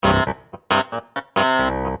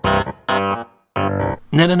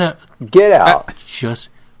No. Get out. Just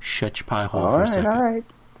shut your pie hole for a second. All right.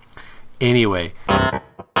 Anyway.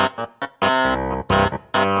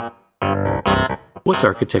 What's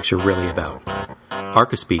architecture really about?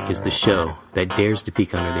 Archispeak is the show that dares to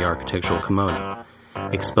peek under the architectural kimono,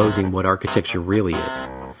 exposing what architecture really is,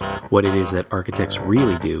 what it is that architects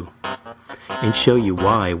really do, and show you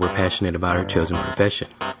why we're passionate about our chosen profession.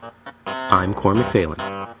 I'm Cormac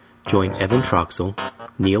Phelan. Join Evan Troxel,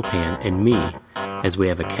 Neil Pan, and me as we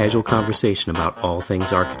have a casual conversation about all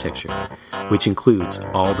things architecture, which includes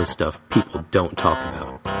all the stuff people don't talk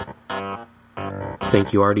about.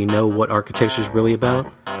 Think you already know what architecture is really about?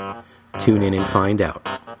 Tune in and find out.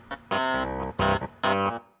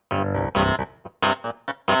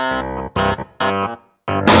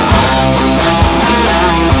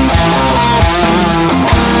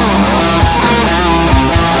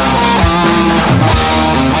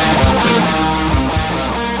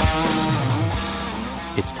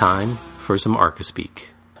 It's time for some Archispeak.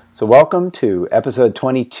 So welcome to episode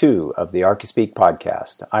 22 of the Archispeak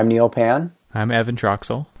podcast. I'm Neil Pan. I'm Evan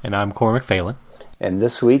Troxel. And I'm Cormac Phelan. And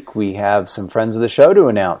this week we have some friends of the show to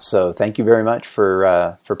announce, so thank you very much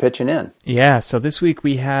for pitching in. Yeah, so this week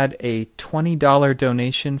we had a $20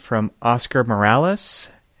 donation from Oscar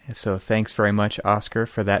Morales. So thanks very much, Oscar,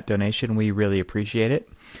 for that donation. We really appreciate it.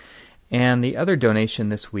 And the other donation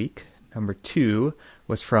this week, number 2,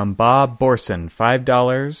 was from Bob Borson,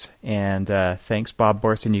 $5. And thanks, Bob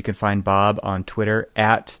Borson. You can find Bob on Twitter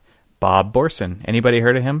at Bob Borson. Anybody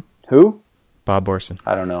heard of him? Who? Bob Borson.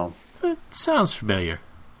 I don't know. It sounds familiar.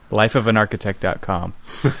 Lifeofanarchitect.com.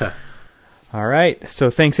 All right. So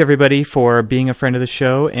thanks, everybody, for being a friend of the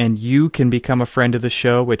show. And you can become a friend of the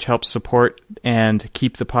show, which helps support and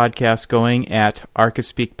keep the podcast going at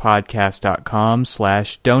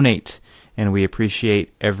archispeakpodcast.com/donate. And we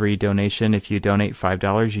appreciate every donation. If you donate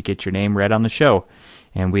 $5, you get your name read on the show.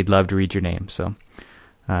 And we'd love to read your name. So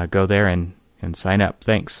go there and sign up.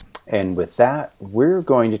 Thanks. And with that, we're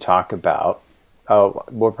going to talk about,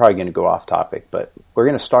 we're probably going to go off topic, but we're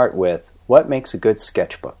going to start with what makes a good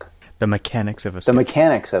sketchbook. The mechanics of a sketchbook. The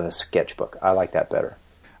mechanics of a sketchbook. I like that better.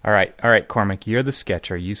 All right, Cormac, you're the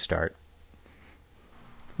sketcher. You start.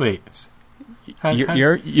 Wait.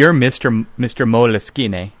 You're Mr.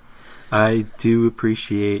 Moleskine. I do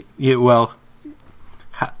appreciate... Yeah, well,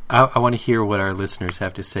 I want to hear what our listeners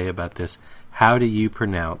have to say about this. How do you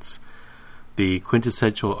pronounce the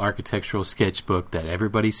quintessential architectural sketchbook that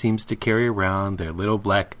everybody seems to carry around, their little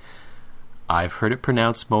black... I've heard it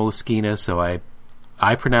pronounced Moleskine, so I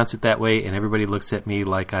pronounce it that way, and everybody looks at me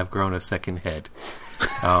like I've grown a second head.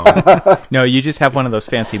 No, you just have one of those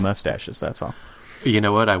fancy mustaches, that's all. You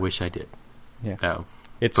know what? I wish I did. Yeah.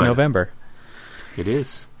 It's November. It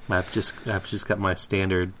is. I've just got my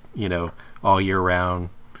standard, all year round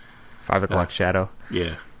 5 o'clock shadow.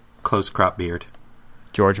 Yeah. Close crop beard.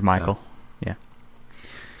 George Michael. Yeah.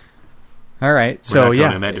 All right. So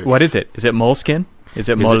what is it? Is it moleskin? Is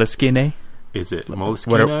it Moleskine? Is it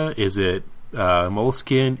Moleskine? Is it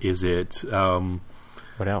Moleskin? Is it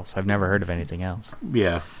what else? I've never heard of anything else.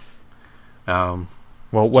 Yeah. Well,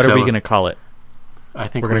 what are we going to call it? I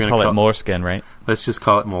think we're going to call it moleskin, right? Let's just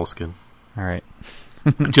call it moleskin. All right.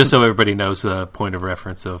 Just so everybody knows the point of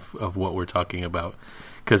reference of what we're talking about.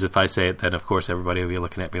 Because if I say it, then of course everybody will be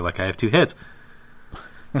looking at me like I have 2 heads.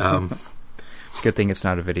 It's a good thing it's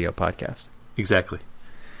not a video podcast. Exactly.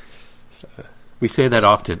 We say that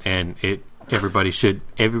often, and everybody should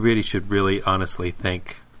really honestly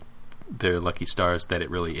thank their lucky stars that it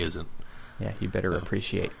really isn't. Yeah, you better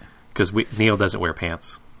appreciate. Because Neil doesn't wear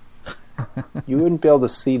pants. You wouldn't be able to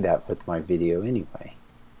see that with my video anyway.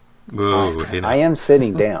 Whoa, I am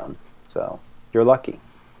sitting down, so you're lucky.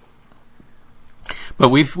 But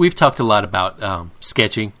we've talked a lot about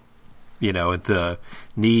sketching, the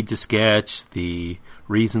need to sketch, the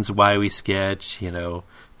reasons why we sketch, the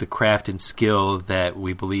craft and skill that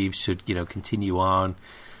we believe should, continue on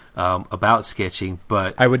about sketching.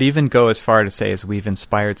 But I would even go as far to say as we've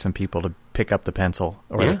inspired some people to pick up the pencil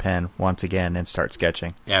or the pen once again and start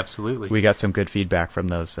sketching. Absolutely. We got some good feedback from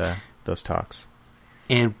those talks.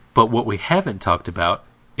 But what we haven't talked about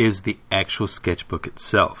is the actual sketchbook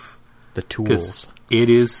itself. The tools. It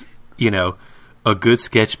is, a good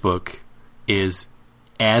sketchbook is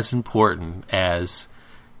as important as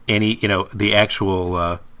any, the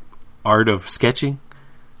actual art of sketching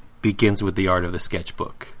begins with the art of the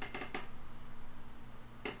sketchbook.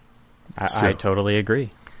 I totally agree.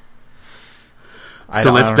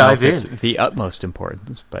 So let's dive in. It's the utmost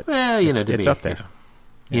importance, but it's up there.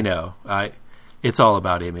 It's all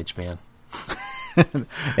about image, man.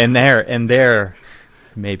 and there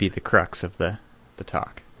may be the crux of the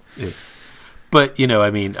talk. Yeah. But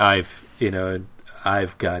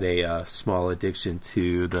I've got a small addiction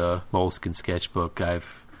to the Moleskine sketchbook.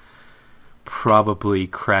 I've probably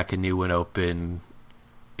crack a new one open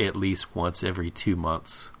at least once every 2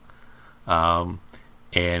 months, and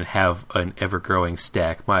have an ever-growing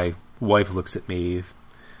stack. My wife looks at me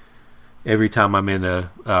every time I'm in the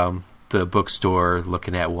bookstore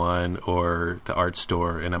looking at one, or the art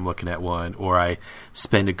store and I'm looking at one, or I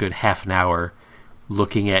spend a good half an hour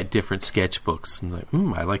looking at different sketchbooks and like,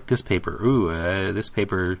 I like this paper. This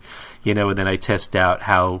paper, and then I test out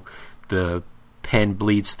how the pen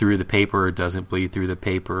bleeds through the paper or doesn't bleed through the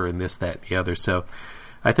paper, and this, that, and the other. So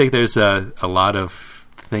I think there's a lot of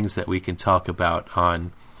things that we can talk about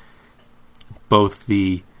on both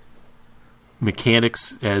the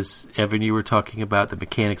mechanics, as Evan, you were talking about, the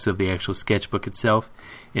mechanics of the actual sketchbook itself,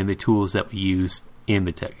 and the tools that we use in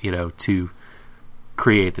the to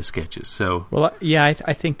create the sketches. So, well, yeah,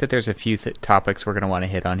 I think that there's a few topics we're going to want to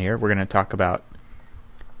hit on here. We're going to talk about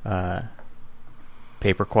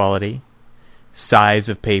paper quality, size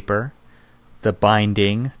of paper, the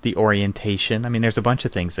binding, the orientation. I mean, there's a bunch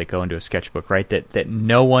of things that go into a sketchbook, right? That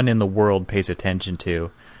no one in the world pays attention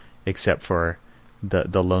to, except for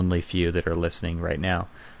the lonely few that are listening right now.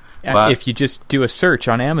 But if you just do a search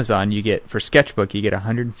on Amazon, you get, for sketchbook, you get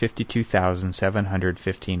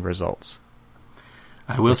 152,715 results.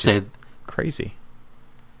 I will say, crazy.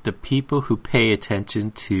 The people who pay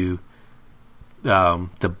attention to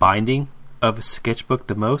the binding of a sketchbook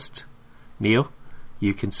the most, Neil,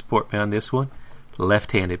 you can support me on this one,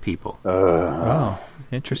 left-handed people. Oh,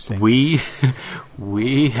 interesting. We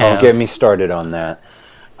have... Don't get me started on that.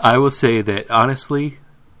 I will say that, honestly,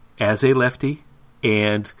 as a lefty,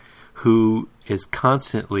 and who is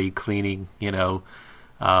constantly cleaning,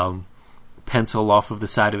 pencil off of the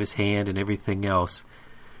side of his hand and everything else,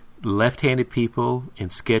 left-handed people in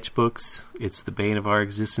sketchbooks, it's the bane of our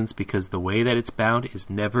existence, because the way that it's bound is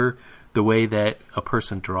never the way that a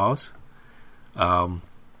person draws. I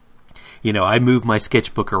move my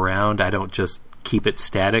sketchbook around. I don't just keep it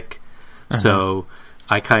static. Uh-huh. So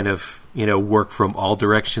I kind of, work from all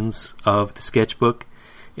directions of the sketchbook.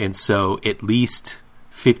 And so at least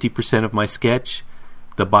 50% of my sketch,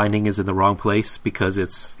 the binding is in the wrong place because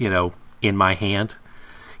it's, in my hand.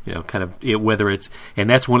 Whether it's... And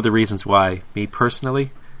that's one of the reasons why, me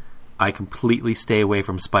personally, I completely stay away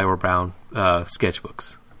from spiral-bound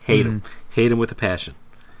sketchbooks. Hate them. Hate them with a passion.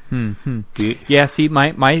 Mm-hmm. Yeah, see,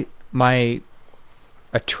 my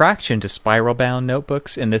attraction to spiral-bound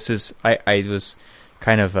notebooks, and this is... I was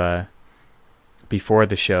kind of... before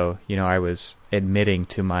the show, I was admitting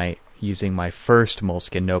to using my first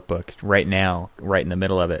Moleskine notebook right now, right in the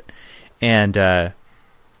middle of it. And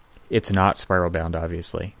it's not spiral bound,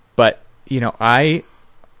 obviously. But, I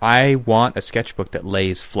want a sketchbook that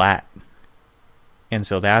lays flat. And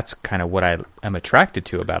so that's kind of what I am attracted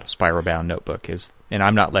to about a spiral bound notebook and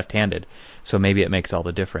I'm not left-handed, so maybe it makes all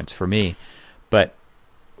the difference for me. But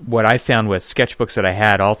what I found with sketchbooks that I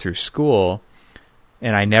had all through school,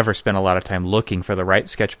 and I never spent a lot of time looking for the right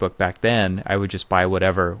sketchbook back then. I would just buy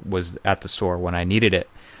whatever was at the store when I needed it.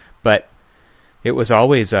 But it was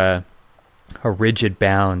always a rigid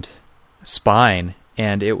bound spine,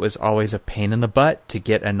 and it was always a pain in the butt to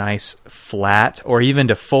get a nice flat, or even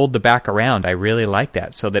to fold the back around. I really liked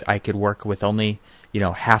that, so that I could work with only,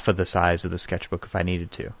 half of the size of the sketchbook if I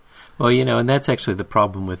needed to. Well, and that's actually the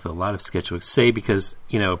problem with a lot of sketchbooks. Say, because,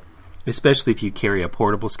 especially if you carry a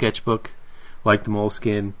portable sketchbook, like the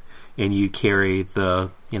Moleskine, and you carry the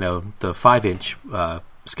 5-inch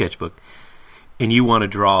sketchbook, and you want to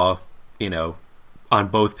draw, on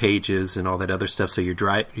both pages and all that other stuff, so you're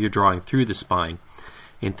drawing through the spine,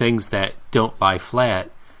 and things that don't lie flat,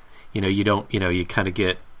 you kind of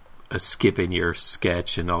get a skip in your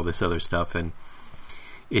sketch and all this other stuff, and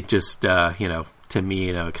it just, to me,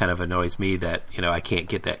 it kind of annoys me that, I can't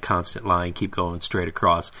get that constant line, keep going straight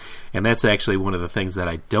across. And that's actually one of the things that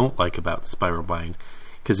I don't like about spiral bind,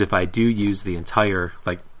 because if I do use the entire,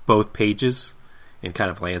 both pages in kind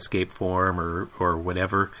of landscape form or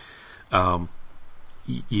whatever,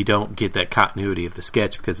 you don't get that continuity of the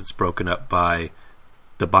sketch because it's broken up by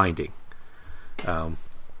the binding.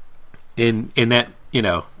 In that,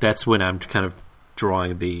 that's when I'm kind of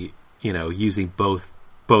drawing the, using both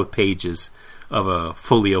pages of a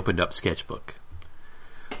fully opened up sketchbook.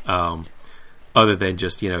 Other than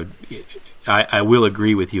just, I will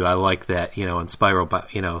agree with you. I like that, on spiral,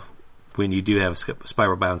 when you do have a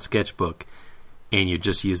spiral bound sketchbook and you're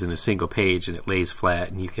just using a single page and it lays flat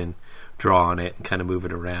and you can draw on it and kind of move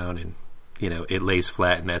it around and, it lays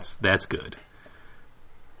flat, and that's good.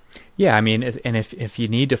 Yeah, I mean, and if you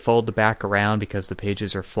need to fold the back around because the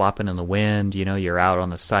pages are flopping in the wind, you're out on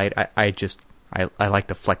the site. I like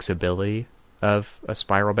the flexibility of a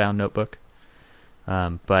spiral bound notebook.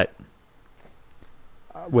 But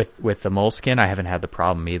with the Moleskine, I haven't had the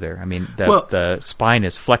problem either. I mean, the spine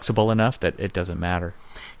is flexible enough that it doesn't matter.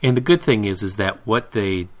 And the good thing is that what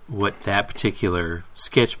that particular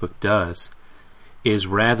sketchbook does is,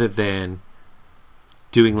 rather than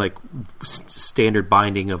doing like standard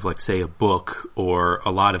binding of, like, say, a book or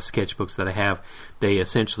a lot of sketchbooks that I have, they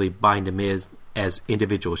essentially bind them as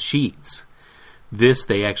individual sheets. This,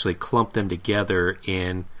 they actually clump them together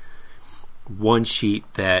in one sheet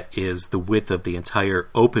that is the width of the entire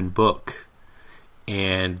open book,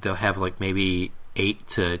 and they'll have like maybe 8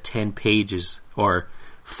 to 10 pages or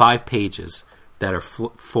 5 pages that are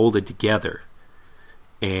folded together.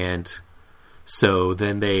 And so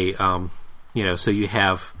then they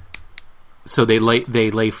so they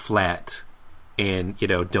lay flat, and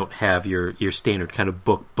don't have your standard kind of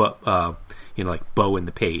book, but like bow in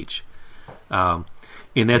the page. And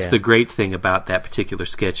that's the great thing about that particular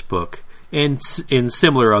sketchbook, and in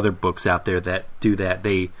similar other books out there that do that.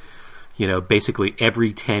 They, basically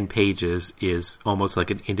every 10 pages is almost like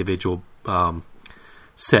an individual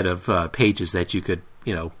set of pages that you could,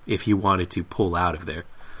 if you wanted to, pull out of there.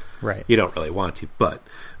 Right. You don't really want to, but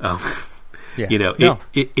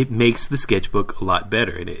it makes the sketchbook a lot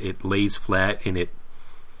better, and it lays flat, and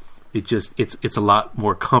it's a lot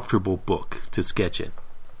more comfortable book to sketch in.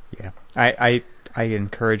 Yeah, I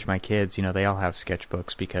encourage my kids. They all have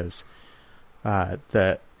sketchbooks because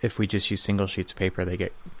if we just use single sheets of paper, they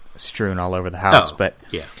get strewn all over the house. But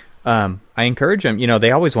yeah, I encourage them.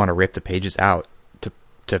 They always want to rip the pages out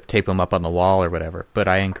to tape them up on the wall or whatever. But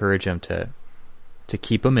I encourage them to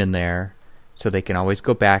keep them in there so they can always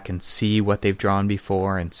go back and see what they've drawn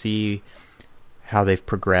before and see how they've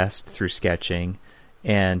progressed through sketching.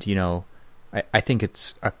 And I think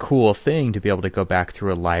it's a cool thing to be able to go back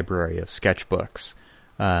through a library of sketchbooks.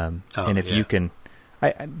 And if you can,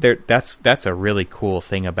 that's a really cool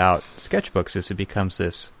thing about sketchbooks, is it becomes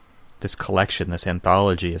this collection, this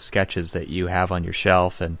anthology of sketches that you have on your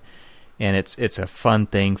shelf, and it's a fun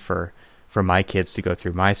thing for my kids to go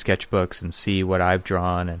through my sketchbooks and see what I've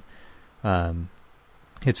drawn, and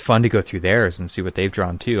it's fun to go through theirs and see what they've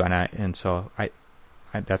drawn too. And so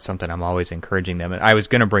that's something I'm always encouraging them. And I was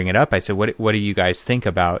going to bring it up. I said, what do you guys think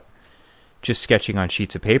about just sketching on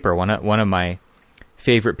sheets of paper? One of my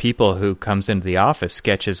favorite people who comes into the office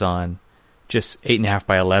sketches on just 8.5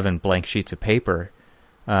 by 11 blank sheets of paper.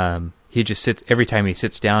 He just sits, every time he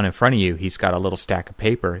sits down in front of you, he's got a little stack of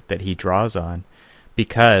paper that he draws on,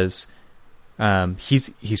 because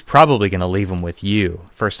he's probably going to leave them with you,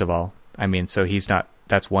 first of all. I mean, so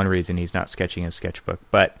that's one reason he's not sketching his sketchbook.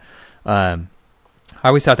 But I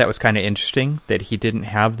always thought that was kind of interesting that he didn't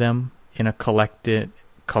have them in a collection,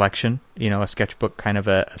 a sketchbook kind of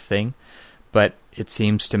a thing. But it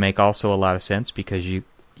seems to make also a lot of sense, because you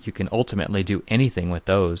can ultimately do anything with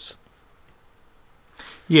those.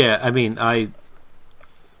 Yeah, I mean,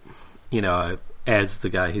 as the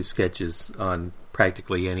guy who sketches on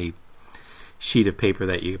practically any sheet of paper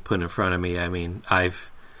that you put in front of me, I mean,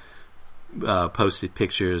 I've posted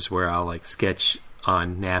pictures where I'll like sketch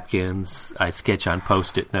on napkins, I sketch on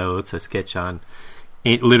Post-it notes, I sketch on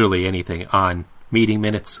literally anything, on meeting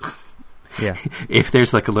minutes. Yeah. If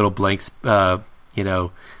there's like a little blank,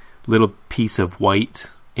 little piece of white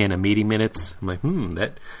in a meeting minutes, I'm like,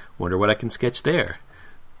 wonder what I can sketch there,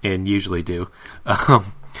 and usually do.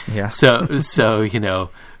 Yeah.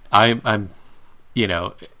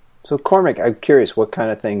 So Cormac, I'm curious, what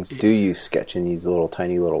kind of things do you sketch in these little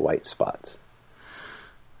tiny little white spots?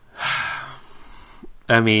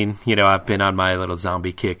 I mean, I've been on my little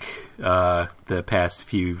zombie kick the past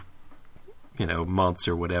few, months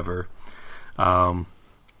or whatever.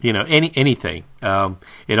 Anything.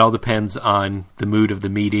 It all depends on the mood of the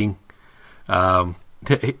meeting. I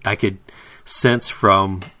could sense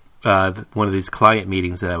from one of these client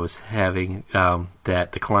meetings that I was having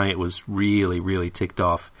that the client was really, really ticked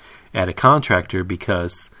off at a contractor,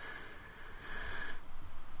 because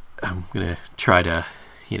I'm going to try to,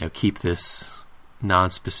 keep this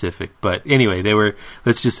non-specific. But anyway,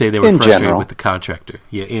 let's just say they were in frustrated general. with the contractor.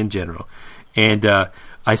 Yeah, in general. And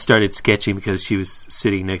I started sketching because she was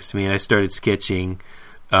sitting next to me, and I started sketching,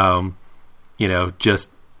 just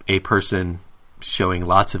a person showing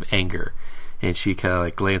lots of anger. And she kind of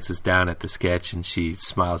like glances down at the sketch, and she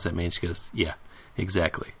smiles at me, and she goes, "Yeah,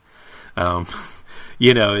 exactly."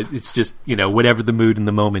 It's just, whatever the mood in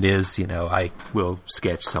the moment is, I will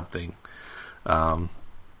sketch something. Yeah.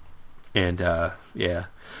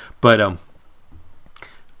 But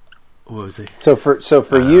what was it? So for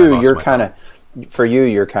I you, lost you're my kind of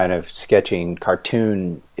you're kind of sketching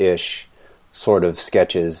cartoon-ish sort of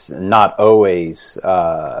sketches, not always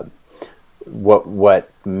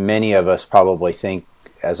what many of us probably think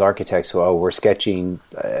as architects. Oh, we're sketching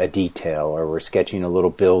a detail, or we're sketching a little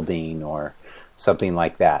building, or something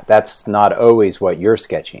like that. That's not always what you're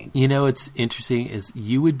sketching. You know, what's interesting is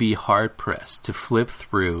you would be hard-pressed to flip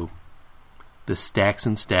through the stacks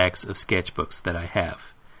and stacks of sketchbooks that I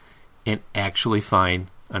have and actually find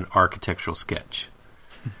an architectural sketch.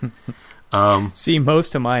 See,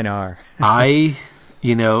 most of mine are. I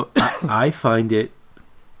find it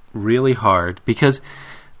really hard because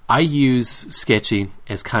I use sketching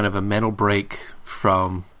as kind of a mental break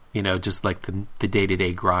from, just like the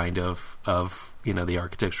day-to-day grind of the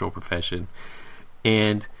architectural profession.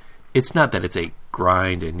 And it's not that it's a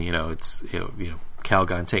grind and, it's,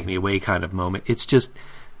 Calgon take me away kind of moment. It's just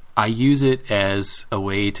I use it as a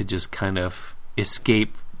way to just kind of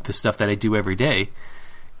escape the stuff that I do every day.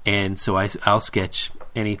 And so I'll sketch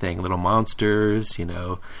anything, little monsters,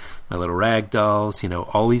 my little rag dolls,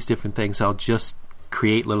 all these different things. I'll just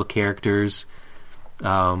create little characters,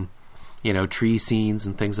 tree scenes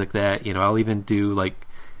and things like that. I'll even do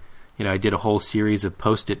I did a whole series of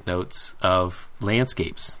Post-it notes of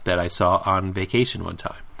landscapes that I saw on vacation one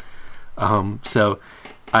time. So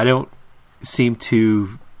I don't seem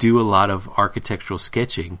to do a lot of architectural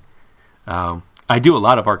sketching. I do a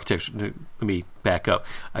lot of architecture. Let me back up.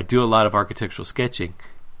 I do a lot of architectural sketching.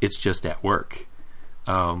 It's just at work.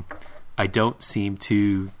 I don't seem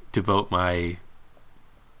to devote my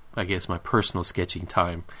personal sketching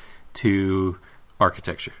time to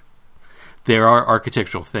architecture. There are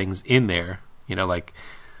architectural things in there,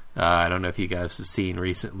 I don't know if you guys have seen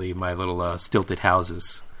recently my little stilted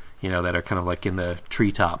houses, that are kind of like in the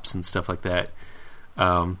treetops and stuff like that.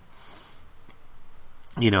 I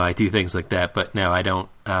do things like that, but no, I don't.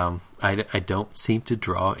 I don't seem to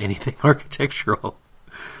draw anything architectural.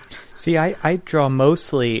 See, I draw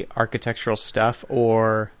mostly architectural stuff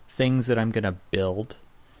or things that I'm going to build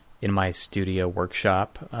in my studio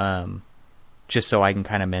workshop, just so I can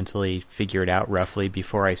kind of mentally figure it out roughly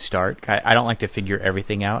before I start. I don't like to figure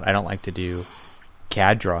everything out. I don't like to do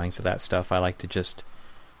CAD drawings of that stuff. I like to just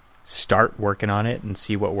start working on it and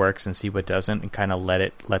see what works and see what doesn't, and kind of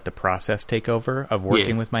let the process take over of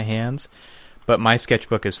working with my hands. But my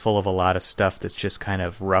sketchbook is full of a lot of stuff that's just kind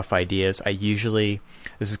of rough ideas. This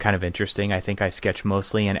is kind of interesting, I think I sketch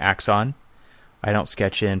mostly in Axon. I don't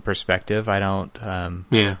sketch in perspective. I don't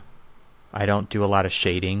do a lot of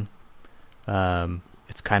shading.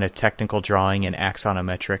 It's kind of technical drawing in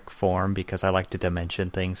axonometric form because I like to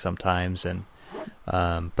dimension things sometimes, and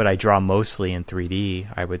but I draw mostly in 3D,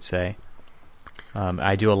 I would say.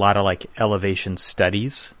 I do a lot of elevation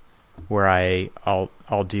studies where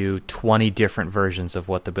I'll do 20 different versions of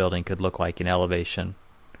what the building could look like in elevation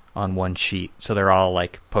on one sheet. So they're all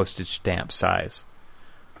postage stamp size.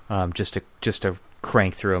 Just to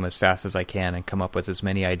crank through them as fast as I can and come up with as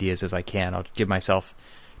many ideas as I can. I'll give myself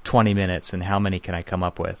 20 minutes, and how many can I come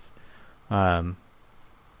up with?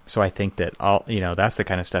 So I think that that's the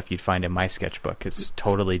kind of stuff you'd find in my sketchbook. It's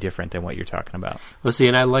totally different than what you're talking about. Well, see,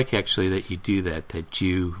 and I like actually that you do that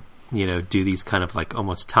you do these kind of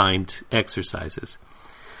almost timed exercises,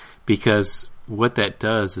 because what that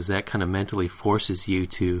does is that kind of mentally forces you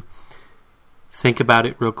to think about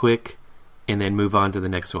it real quick and then move on to the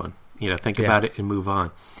next one. Think about it and move on.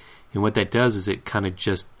 And what that does is it kind of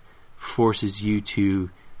just forces you to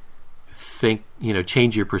think,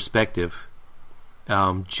 change your perspective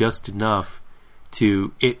just enough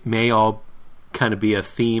to, it may all kind of be a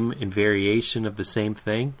theme and variation of the same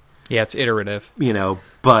thing. Yeah, it's iterative.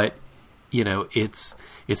 But it's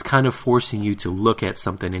kind of forcing you to look at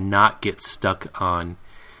something and not get stuck on,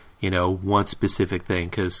 one specific thing.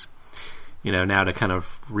 Because, now to kind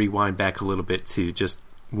of rewind back a little bit to just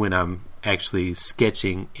when I'm actually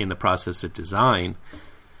sketching in the process of design,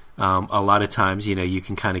 a lot of times, you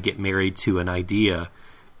can kind of get married to an idea,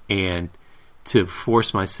 and to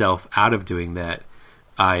force myself out of doing that,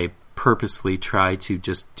 I purposely try to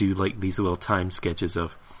just do these little time sketches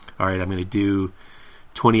of, all right, I'm going to do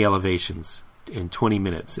 20 elevations in 20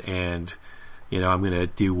 minutes, and I'm going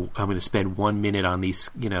to spend 1 minute on these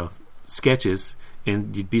sketches,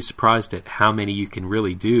 and you'd be surprised at how many you can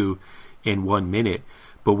really do in 1 minute.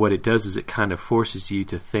 But what it does is it kind of forces you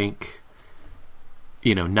to think,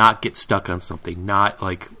 not get stuck on something, not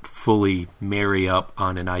fully marry up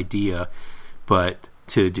on an idea, but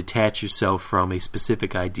to detach yourself from a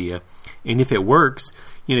specific idea. And if it works,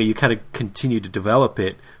 you kind of continue to develop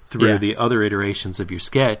it through the other iterations of your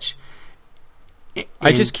sketch.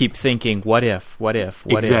 I just keep thinking, what if?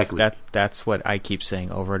 Exactly. That's what I keep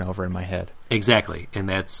saying over and over in my head. Exactly, and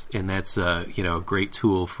that's a great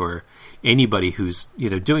tool for anybody who's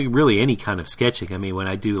doing really any kind of sketching. I mean, when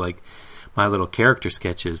I do like my little character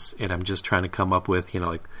sketches, and I'm just trying to come up with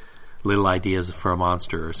like little ideas for a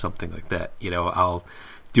monster or something like that. I'll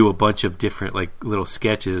do a bunch of different like little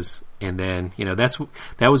sketches, and then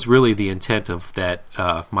that was really the intent of that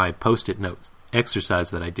my Post-it notes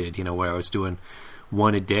exercise that I did. Where I was doing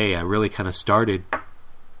one a day. I really kind of started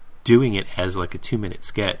doing it as like a 2-minute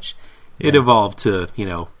sketch. Yeah. It evolved to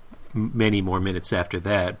many more minutes after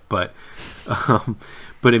that, but I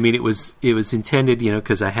mean it was intended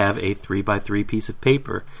because I have a 3x3 piece of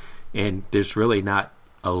paper, and there's really not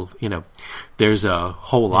there's a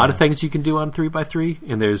whole lot of things you can do on 3x3,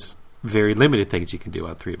 and there's very limited things you can do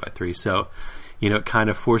on 3x3. So it kind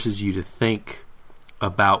of forces you to think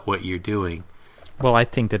about what you're doing. Well, I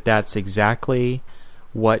think that's exactly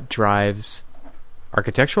what drives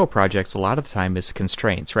architectural projects a lot of the time is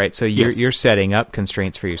constraints, right? So you're setting up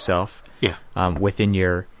constraints for yourself within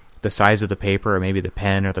the size of the paper, or maybe the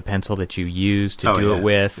pen or the pencil that you use to do it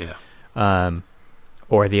with,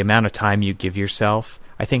 or the amount of time you give yourself.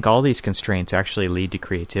 I think all these constraints actually lead to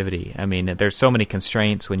creativity. I mean, there's so many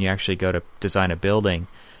constraints when you actually go to design a building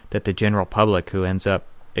that the general public who ends up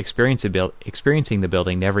experiencing the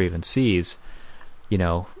building never even sees.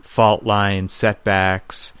 Fault lines,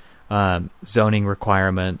 setbacks, zoning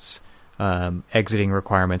requirements, exiting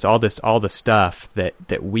requirements, all the stuff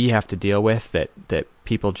that we have to deal with that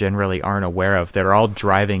people generally aren't aware of, that are all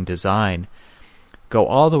driving design, go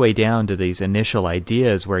all the way down to these initial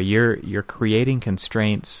ideas where you're creating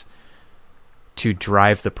constraints to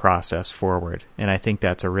drive the process forward. And I think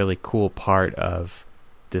that's a really cool part of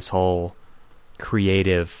this whole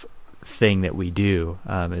creative thing that we do,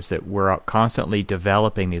 is that we're constantly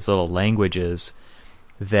developing these little languages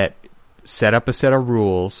that set up a set of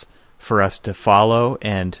rules for us to follow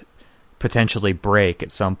and potentially break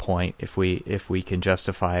at some point if we can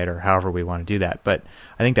justify it or however we want to do that. But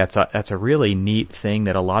I think that's a really neat thing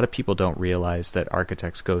that a lot of people don't realize that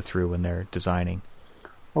architects go through when they're designing.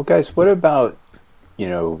 Well, guys, what about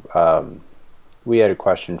we had a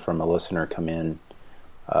question from a listener come in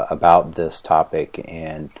about this topic,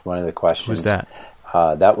 and one of the questions was that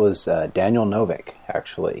was Daniel Novik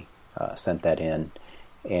actually sent that in.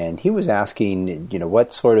 And he was asking,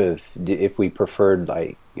 what sort of, if we preferred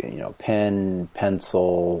like, pen,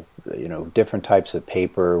 pencil, different types of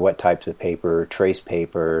paper, what types of paper, trace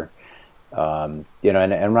paper, and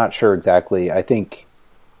I'm not sure exactly. I think,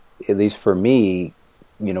 at least for me,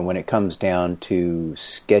 when it comes down to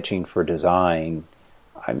sketching for design,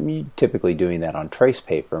 I'm typically doing that on trace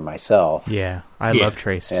paper myself. Yeah, I love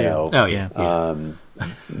trace too. Oh yeah.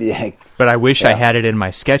 But I wish I had it in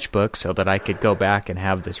my sketchbook so that I could go back and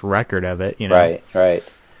have this record of it. Right.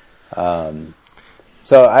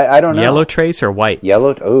 So I don't know. Yellow trace or white?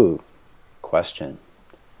 Yellow. Oh, question.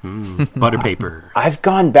 Butter paper. I've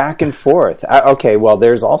gone back and forth. Okay, well,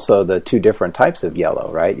 there's also the two different types of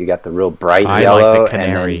yellow, right? You got the real bright yellow, like the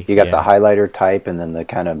canary, and then you got the highlighter type, and then the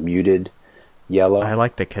kind of muted yellow. I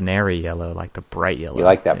like the canary yellow, like the bright yellow. You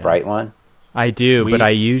like that bright one? I do, but I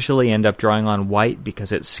usually end up drawing on white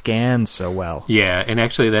because it scans so well. Yeah, and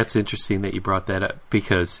actually that's interesting that you brought that up,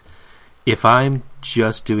 because if I'm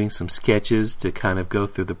just doing some sketches to kind of go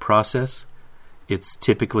through the process, it's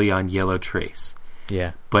typically on yellow trace.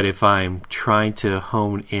 Yeah. But if I'm trying to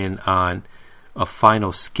hone in on a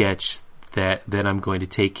final sketch that then I'm going to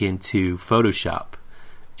take into Photoshop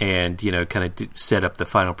and, kind of set up the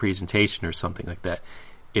final presentation or something like that,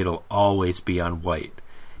 it'll always be on white.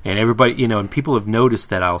 And everybody, and people have noticed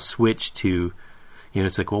that I'll switch to,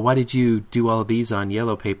 it's like, well, why did you do all these on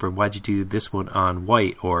yellow paper? Why'd you do this one on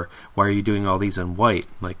white? Or why are you doing all these on white?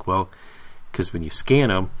 Like, well, because when you scan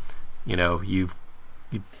them,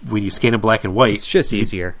 when you scan in black and white, it's just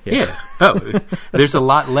easier. Yeah. There's a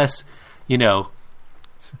lot less, you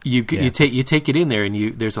take it in there,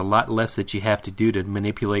 and there's a lot less that you have to do to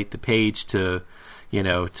manipulate the page to.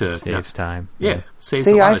 Saves time. Yeah, saves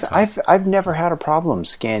a lot of time. I've never had a problem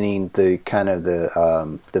scanning the kind of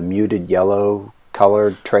the muted yellow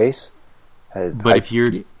colored trace. But if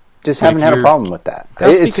you're just haven't had a problem with that.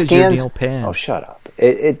 That's because scans, you're Neil Penn. Oh, shut up!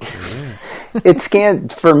 It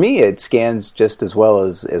scans for me. It scans just as well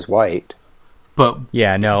as white. But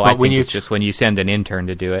I think it's just when you send an intern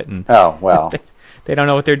to do it, and they don't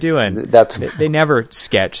know what they're doing. They never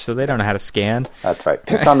sketch, so they don't know how to scan. That's right.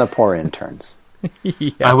 Pick on the poor interns.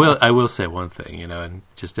 Yeah. I will say one thing, and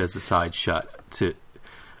just as a side shot to,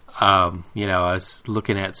 I was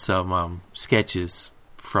looking at some sketches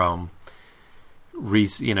from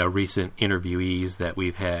recent interviewees that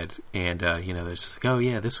we've had, and they're just like, oh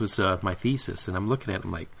yeah, this was my thesis, and I'm looking at it,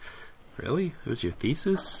 I'm like, really? It was your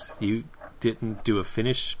thesis? You didn't do a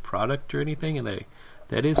finished product or anything? And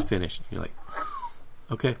that is finished. And you're like,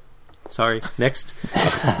 okay, sorry, next.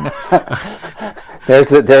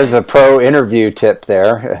 There's a pro interview tip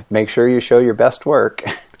there. Make sure you show your best work.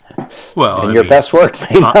 Well, and your best work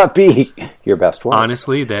may not be your best work.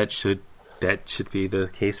 Honestly, that should be the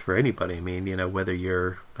case for anybody. I mean, whether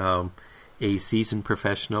you're a seasoned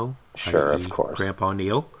professional, sure, of course, Grandpa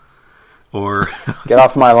Neil, or get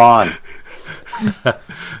off my lawn.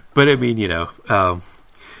 But I mean, I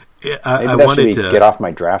wanted to get off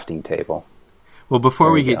my drafting table. Well,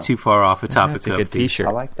 before we get too far off the topic, that's a good T-shirt.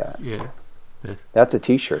 I like that. Yeah, that's a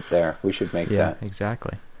T-shirt. There, we should make that. Yeah,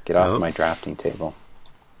 exactly. Get off my drafting table.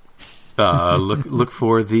 Look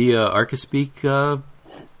for the Archispeak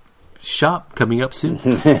shop coming up soon.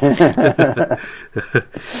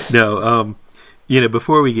 No,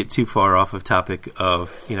 before we get too far off of topic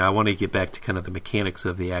of, I want to get back to kind of the mechanics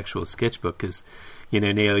of the actual sketchbook, because,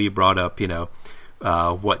 Neil, you brought up,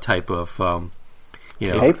 what type of,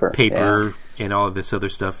 paper and all of this other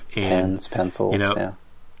stuff. And, pens, pencils,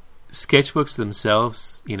 sketchbooks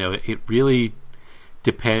themselves, it really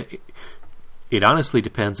it honestly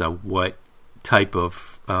depends on what type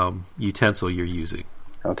of utensil you're using.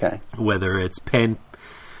 Okay. Whether it's pen,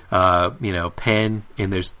 pen,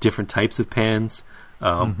 and there's different types of pens.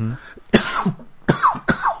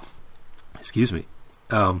 Excuse me.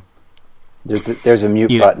 There's a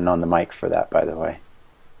mute button on the mic for that, by the way.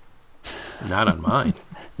 Not on mine.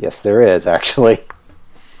 Yes, there is, actually.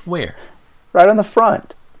 Where? Right on the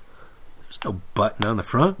front. There's no button on the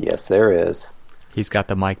front. Yes, there is. He's got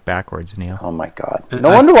the mic backwards, Neil. Oh my God! No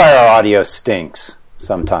wonder why our audio stinks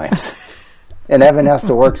sometimes, and Evan has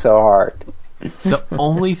to work so hard. The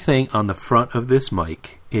only thing on the front of this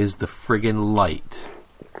mic is the friggin' light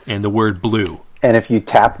and the word blue. And if you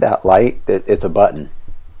tap that light, it's a button.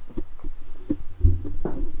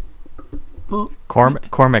 Well,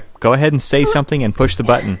 Cormac, go ahead and say something and push the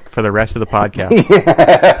button for the rest of the podcast.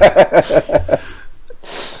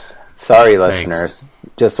 Sorry, listeners.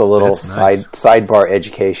 Just a little nice. sidebar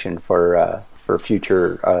education for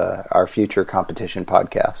future our future competition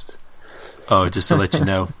podcasts. Oh, just to let you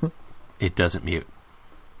know, it doesn't mute.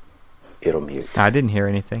 It'll mute. I didn't hear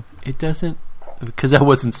anything. It doesn't, because I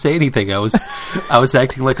wasn't saying anything. I was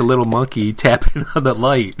acting like a little monkey tapping on the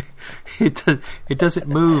light. It doesn't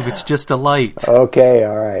move. It's just a light. Okay,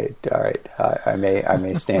 all right. I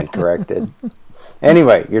may stand corrected.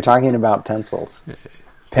 Anyway, you're talking about pencils.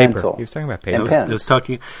 Pencil. He was talking about paper. And I was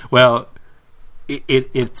talking. Well,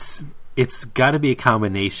 it's got to be a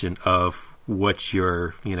combination of what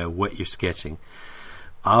you're sketching.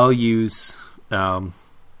 I'll use,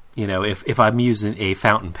 if I'm using a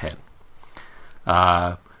fountain pen,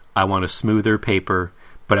 I want a smoother paper,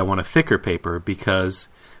 but I want a thicker paper because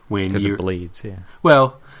it bleeds. Yeah.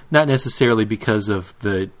 Well, not necessarily because of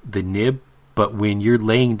the nib, but when you're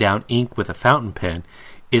laying down ink with a fountain pen,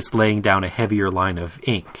 it's laying down a heavier line of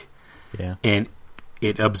ink. Yeah. And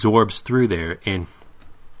it absorbs through there. And,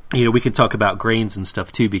 we can talk about grains and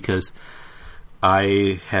stuff too, because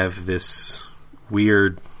I have this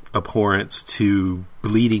weird abhorrence to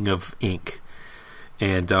bleeding of ink.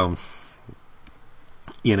 And, and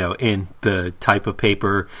the type of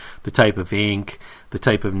paper, the type of ink, the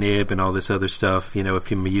type of nib, and all this other stuff,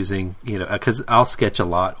 if I'm using, because I'll sketch a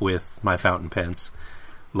lot with my fountain pens.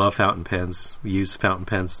 Love fountain pens. Use fountain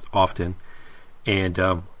pens often, and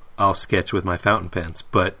I'll sketch with my fountain pens.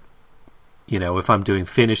 But if I'm doing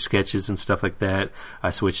finished sketches and stuff like that,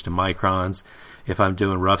 I switch to microns. If I'm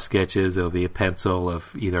doing rough sketches, it'll be a pencil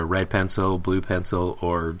of either a red pencil, blue pencil,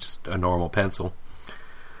 or just a normal pencil.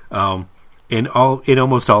 In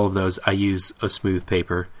almost all of those, I use a smooth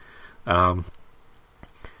paper. I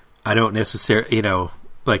don't necessarily,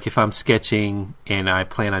 like if I'm sketching and I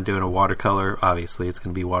plan on doing a watercolor, obviously it's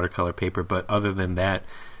going to be watercolor paper. But other than that,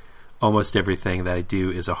 almost everything that I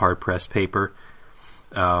do is a hard pressed paper,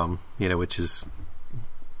 which is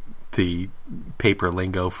the paper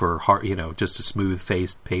lingo for hard, just a smooth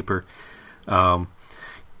faced paper.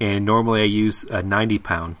 And normally I use a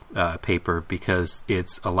 90-pound paper because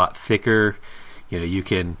it's a lot thicker. You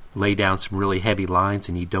can lay down some really heavy lines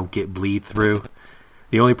and you don't get bleed through.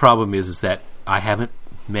 The only problem is that I haven't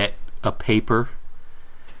met a paper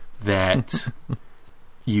that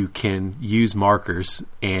you can use markers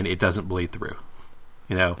and it doesn't bleed through.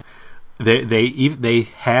 They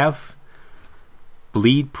have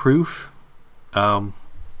bleed proof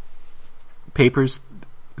papers.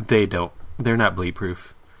 They're not bleed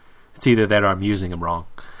proof. It's either that or I'm using them wrong.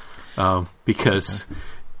 because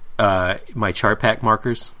my chart pack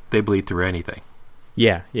markers, they bleed through anything.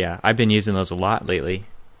 Yeah. I've been using those a lot lately,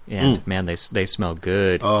 and man, they smell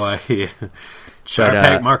good. Oh, yeah. Chart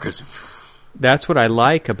pack markers. That's what I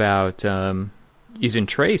like about using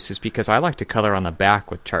Trace, is because I like to color on the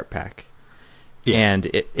back with chart pack. Yeah. And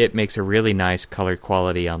it makes a really nice color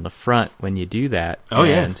quality on the front when you do that. Oh,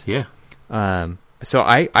 and, yeah. So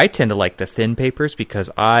I tend to like the thin papers because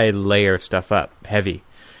I layer stuff up heavy.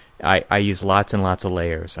 I use lots and lots of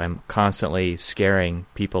layers. I'm constantly scaring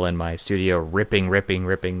people in my studio, ripping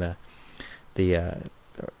the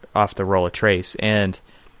off the roll of Trace. And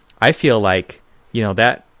I feel like,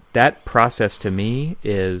 that process to me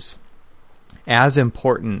is as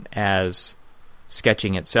important as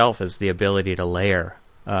sketching itself, is the ability to layer.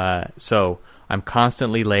 So I'm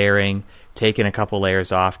constantly layering, taking a couple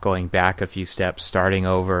layers off, going back a few steps, starting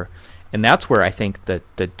over. And that's where I think that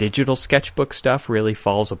the digital sketchbook stuff really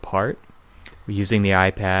falls apart. We're using the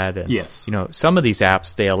iPad. And, yes. Some of these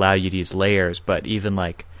apps, they allow you to use layers, but even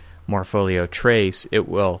like Morpholio Trace,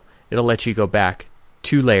 it'll let you go back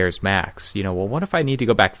 2 layers max. Well, what if I need to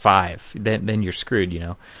go back 5? Then you're screwed,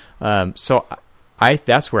 So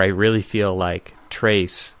that's where I really feel like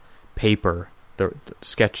Trace paper,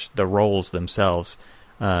 the rolls themselves,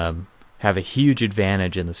 have a huge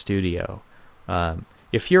advantage in the studio.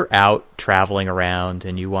 If you're out traveling around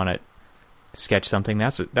and you want to sketch something,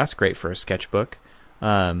 that's great for a sketchbook.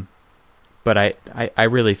 But I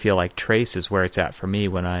really feel like Trace is where it's at for me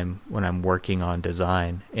when I'm working on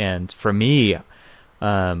design. And for me,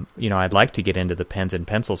 I'd like to get into the pens and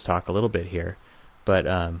pencils talk a little bit here, but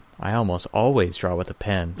I almost always draw with a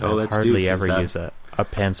pen. I hardly ever use a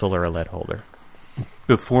pencil or a lead holder.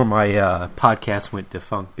 Before my podcast went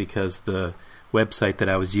defunct because the website that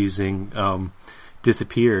I was using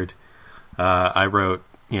disappeared, I wrote,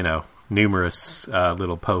 numerous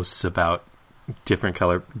little posts about different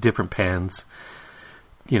pens,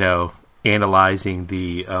 analyzing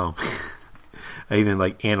the, I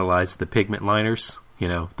even analyzed the pigment liners,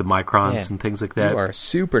 the microns and things like that. You are a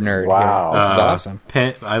super nerd. Wow. Here. This is awesome.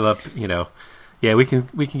 I love, we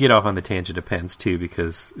can get off on the tangent of pens too,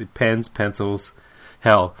 because pens, pencils,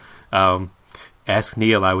 hell, ask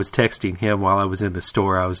Neil. I was texting him while I was in the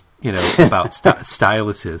store. I was, about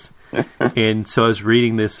styluses. And so I was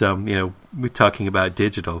reading this, we're talking about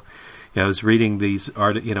digital. I was reading these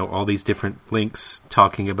all these different links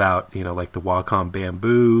talking about, like the Wacom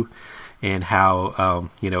Bamboo, and how,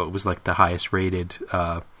 it was like the highest rated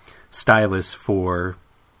stylus for,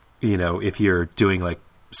 if you're doing like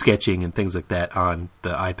sketching and things like that on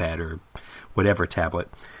the iPad or whatever tablet.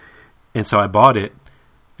 And so I bought it,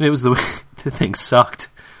 and it was the thing sucked.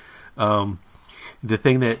 The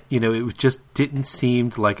thing that, it just didn't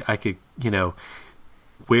seem like I could,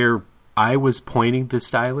 where I was pointing the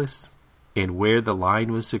stylus and where the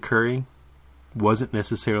line was occurring wasn't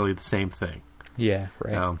necessarily the same thing. Yeah,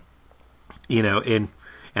 right.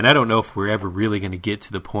 And I don't know if we're ever really going to get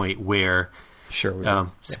to the point where, sure, we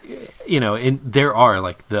will. And there are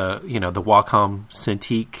like the Wacom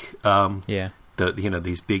Cintiq,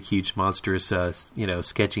 these big, huge, monstrous,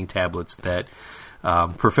 sketching tablets that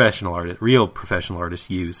real professional artists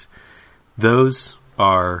use. Those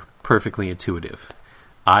are perfectly intuitive.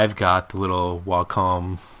 I've got the little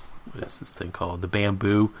Wacom, what is this thing called? The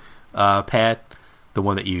Bamboo pad, the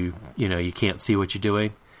one that you can't see what you're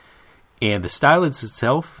doing. And the stylus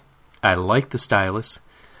itself, I like the stylus,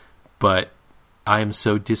 but I am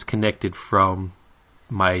so disconnected from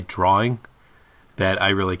my drawing that I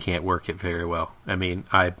really can't work it very well. I mean,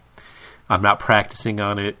 I'm not practicing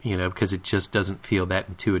on it, because it just doesn't feel that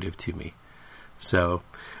intuitive to me. So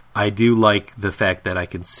I do like the fact that I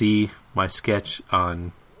can see my sketch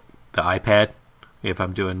on the iPad if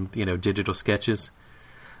I'm doing, digital sketches.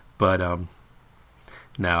 But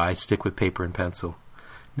no, I stick with paper and pencil.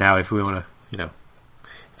 Now, if we want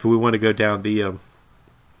to, go down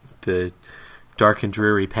the dark and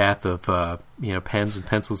dreary path of pens and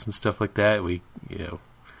pencils and stuff like that,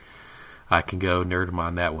 I can go nerd 'em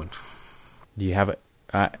on that one. Do you have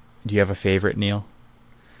a favorite, Neil?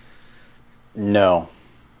 No,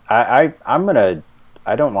 I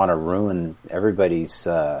don't want to ruin everybody's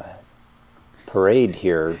parade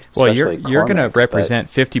here. Well, you're going to represent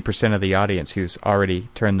 50% of the audience who's already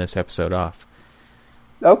turned this episode off.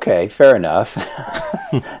 Okay, fair enough.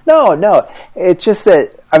 No, it's just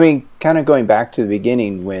that, kind of going back to the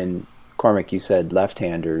beginning when, Cormac, you said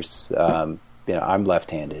left-handers, I'm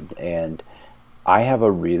left-handed, and I have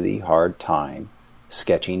a really hard time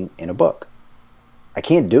sketching in a book. I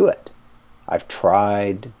can't do it. I've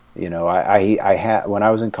tried, I had, when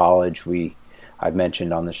I was in college, I've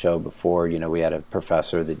mentioned on the show before, we had a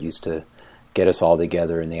professor that used to get us all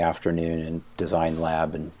together in the afternoon in design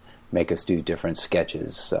lab and make us do different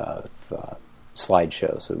sketches of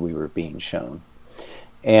slideshows that we were being shown.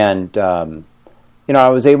 And, I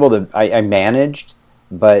was able to, I managed,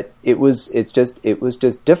 but it was just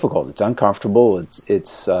difficult. It's uncomfortable.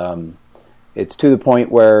 It's to the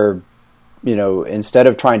point where, instead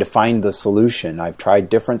of trying to find the solution, I've tried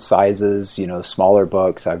different sizes, smaller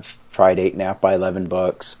books. I've tried 8.5 by 11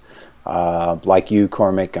 books. Like you,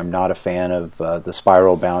 Cormac, I'm not a fan of the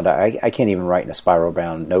spiral bound. I can't even write in a spiral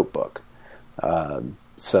bound notebook. I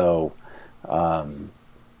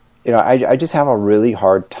just have a really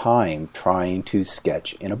hard time trying to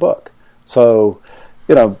sketch in a book. So,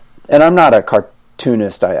 and I'm not a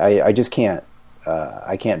cartoonist. I just can't.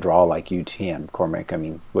 I can't draw like you can, Cormac. I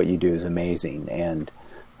mean, what you do is amazing. And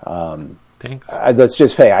thanks. Let's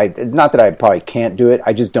just say, not that I probably can't do it.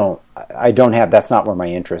 I just don't. I don't have. That's not where my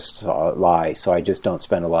interests lie. So I just don't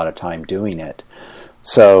spend a lot of time doing it.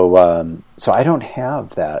 So I don't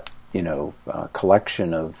have that,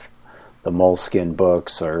 collection of the Moleskine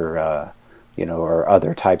books or or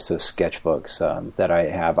other types of sketchbooks that I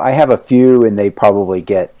have. I have a few, and they probably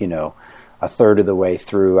get a third of the way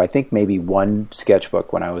through. I think maybe one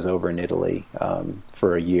sketchbook when I was over in Italy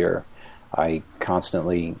for a year. I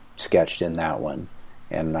constantly sketched in that one,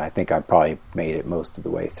 and I think I probably made it most of the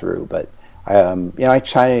way through. But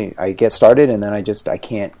I get started, and then I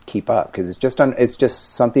can't keep up because it's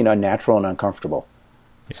just something unnatural and uncomfortable.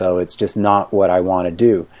 So it's just not what I want to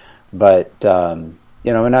do. But and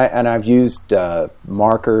I've used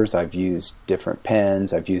markers, I've used different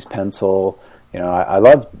pens, I've used pencil. I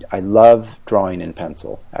love drawing in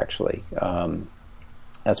pencil. Actually,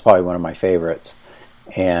 that's probably one of my favorites.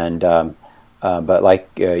 And but like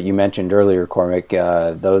you mentioned earlier, Cormac,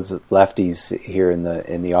 those lefties here in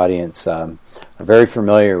the audience are very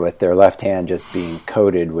familiar with their left hand just being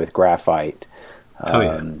coated with graphite. All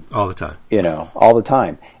the time. All the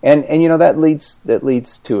time. And that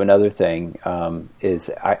leads to another thing, is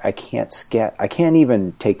I can't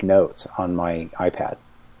even take notes on my iPad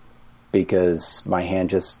because my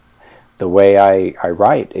hand the way I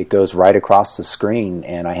write, it goes right across the screen,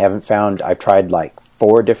 and I've tried like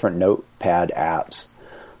 4 different notepad apps,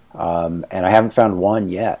 and I haven't found one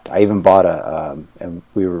yet. I even bought and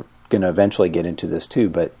we were going to eventually get into this too,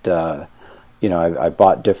 but I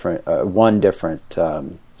bought one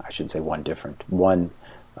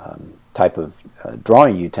type of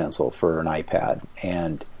drawing utensil for an iPad,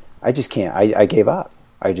 and I just can't. I gave up.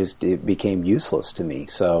 It became useless to me.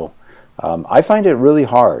 So I find it really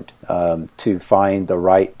hard to find the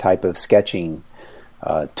right type of sketching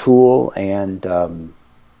tool and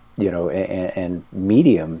and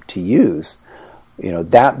medium to use.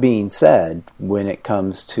 That being said, when it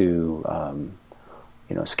comes to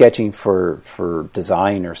sketching for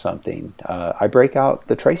design or something, I break out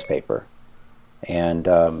the trace paper, and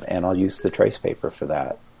I'll use the trace paper for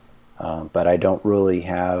that. But I don't really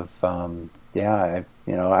have. I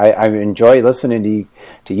enjoy listening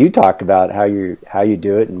to you talk about how you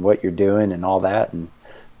do it and what you're doing and all that.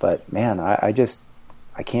 But man, I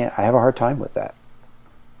can't. I have a hard time with that.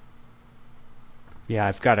 Yeah,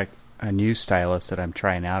 I've got a new stylus that I'm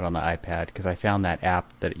trying out on the iPad because I found that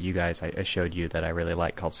app that you guys I showed you that I really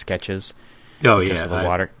like called Sketches. Oh yeah,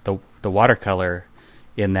 the watercolor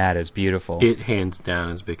in that is beautiful. It hands down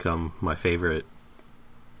has become my favorite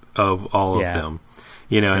of all of them.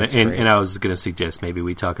 And I was going to suggest maybe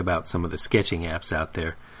we talk about some of the sketching apps out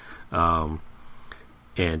there,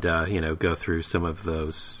 and go through some of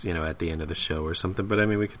those at the end of the show or something. But I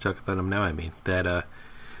mean, we could talk about them now. I mean that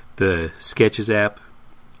the Sketches app.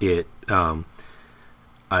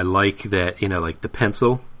 I like that, like the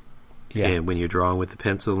pencil, and when you're drawing with the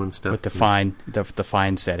pencil and stuff. With the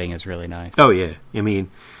fine setting is really nice. Oh yeah, I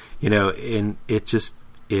mean, and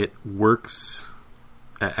it works.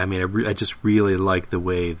 I mean, I just really like the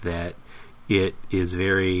way that it is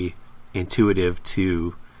very intuitive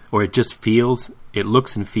or it just it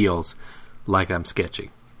looks and feels like I'm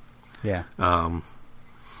sketching. Yeah. I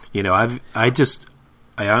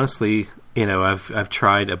honestly. I've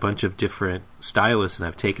tried a bunch of different styluses and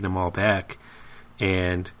I've taken them all back,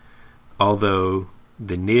 and although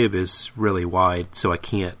the nib is really wide, so I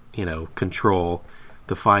can't, control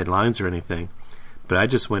the fine lines or anything, but I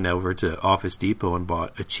just went over to Office Depot and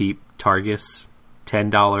bought a cheap Targus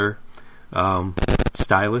 $10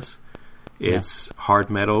 stylus. It's hard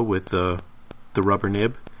metal with the rubber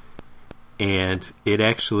nib, and it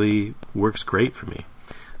actually works great for me.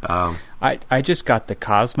 I just got the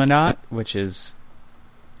Cosmonaut, which it's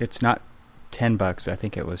not $10. I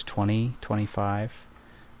think it was $20, $25.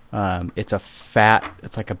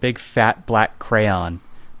 It's like a big fat black crayon,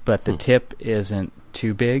 but the tip isn't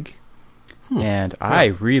too big. And I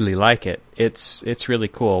really like it. It's really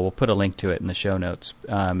cool. We'll put a link to it in the show notes.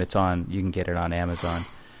 You can get it on Amazon.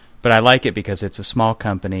 But I like it because it's a small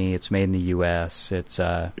company. It's made in the U.S. It's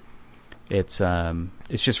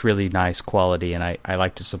just really nice quality, and I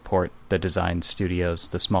like to support the design studios,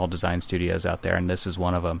 the small design studios out there, and this is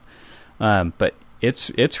one of them. But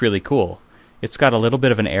it's really cool. It's got a little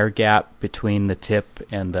bit of an air gap between the tip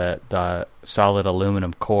and the solid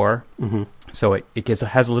aluminum core. Mm-hmm. So it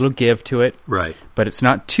has a little give to it. Right. But it's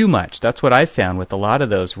not too much. That's what I found with a lot of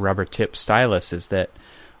those rubber tip stylus is that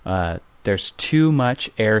there's too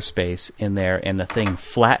much airspace in there, and the thing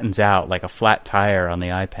flattens out like a flat tire on the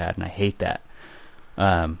iPad, and I hate that.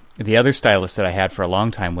 The other stylus that I had for a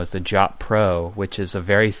long time was the Jot Pro, which is a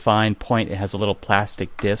very fine point. It has a little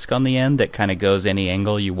plastic disc on the end that kind of goes any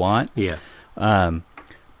angle you want. Yeah.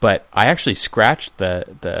 But I actually scratched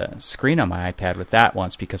the screen on my iPad with that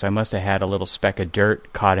once because I must have had a little speck of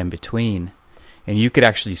dirt caught in between. And you could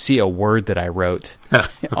actually see a word that I wrote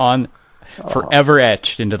on forever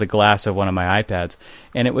etched into the glass of one of my iPads.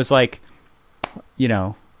 And it was like,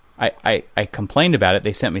 I complained about it.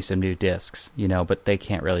 They sent me some new discs, but they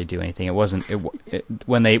can't really do anything. It wasn't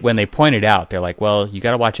when they pointed out, they're like, well, you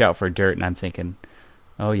got to watch out for dirt. And I'm thinking,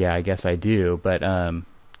 oh yeah, I guess I do. But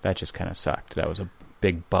that just kind of sucked. That was a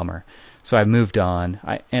big bummer. So I moved on.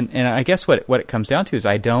 And I guess what it comes down to is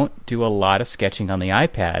I don't do a lot of sketching on the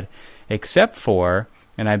iPad, except for,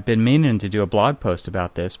 and I've been meaning to do a blog post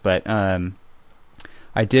about this, but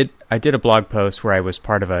I did a blog post where I was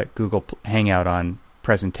part of a Google Hangout on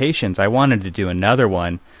presentations. I wanted to do another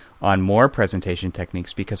one on more presentation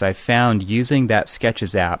techniques because I found using that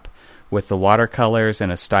Sketches app with the watercolors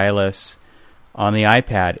and a stylus on the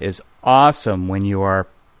iPad is awesome when you are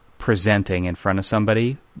presenting in front of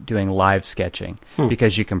somebody doing live sketching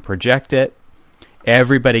because you can project it.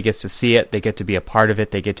 Everybody gets to see it. They get to be a part of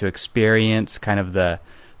it. They get to experience kind of the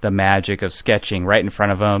magic of sketching right in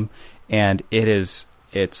front of them. And it's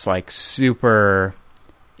like super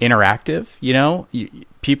interactive,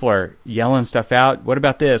 people are yelling stuff out. What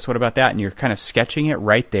about this? What about that? And you're kind of sketching it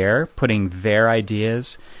right there, putting their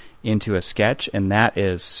ideas into a sketch. And that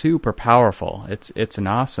is super powerful. It's an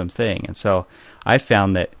awesome thing. And so I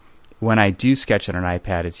found that when I do sketch on an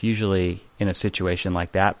iPad, it's usually in a situation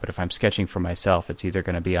like that. But if I'm sketching for myself, it's either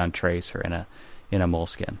going to be on Trace or in a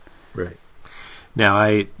Moleskine. Right. Now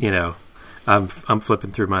I'm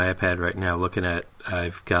flipping through my iPad right now, looking at.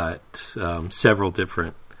 I've got several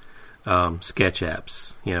different sketch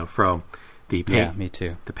apps. From the Paint. Yeah, me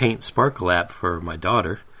too. The Paint Sparkle app for my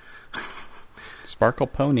daughter. Sparkle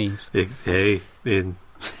ponies. Hey, and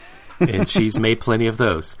she's made plenty of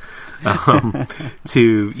those. I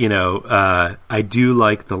do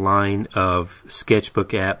like the line of sketchbook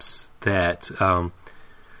apps that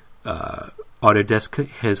Autodesk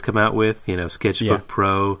has come out with. Sketchbook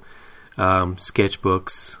Pro,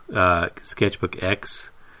 Sketchbooks, Sketchbook X,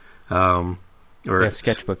 or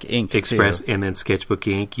Sketchbook Ink Express, too. and then Sketchbook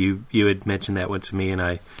Ink. You had mentioned that one to me, and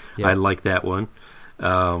I like that one.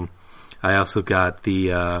 I also got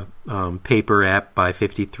the Paper app by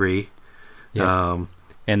 53. Yeah.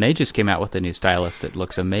 And they just came out with a new stylus that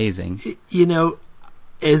looks amazing.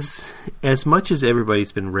 As much as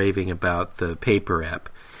everybody's been raving about the Paper app,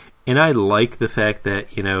 and I like the fact that,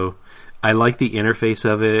 I like the interface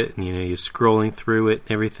of it, and, you're scrolling through it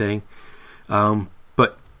and everything.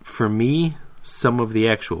 But for me, some of the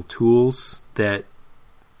actual tools that,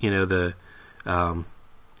 the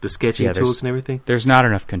sketching tools and everything. There's not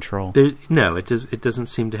enough control. It doesn't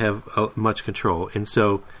seem to have much control. And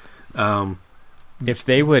so... If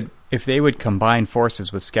they would combine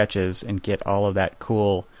forces with Sketches and get all of that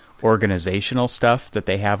cool organizational stuff that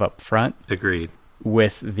they have up front, agreed,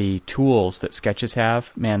 with the tools that Sketches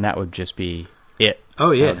have, man, that would just be it.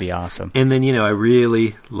 Oh yeah, that would be awesome. And then I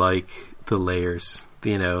really like the layers.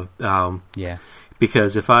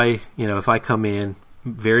 Because if I come in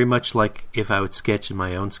very much like if I would sketch in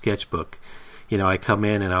my own sketchbook, I come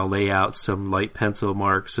in and I'll lay out some light pencil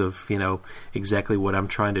marks of exactly what I'm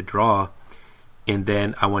trying to draw. And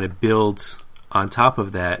then I want to build on top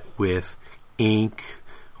of that with ink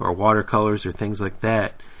or watercolors or things like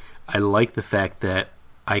that. I like the fact that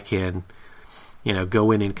I can, go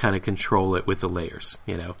in and kind of control it with the layers,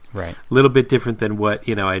 Right. A little bit different than what,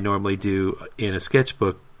 I normally do in a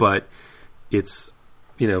sketchbook, but it's,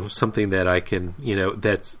 something that I can,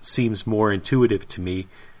 that seems more intuitive to me,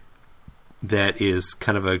 that is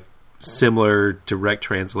kind of a similar direct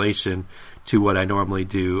translation to what I normally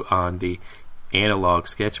do on the analog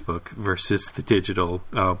sketchbook versus the digital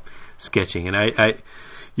sketching. And I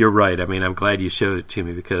you're right. I mean, I'm glad you showed it to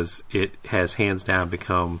me because it has hands down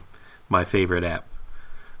become my favorite app.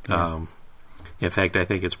 Yeah. In fact, I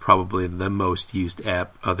think it's probably the most used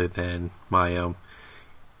app other than my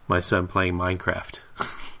my son playing Minecraft.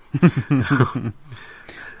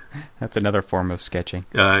 That's another form of sketching.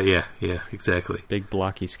 Yeah, exactly. Big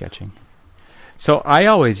blocky sketching. So I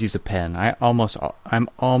always use a pen. I'm almost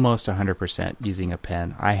 100% using a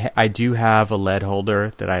pen. I do have a lead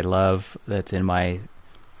holder that I love that's in my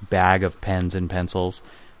bag of pens and pencils,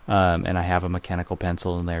 and I have a mechanical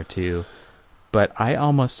pencil in there too. But I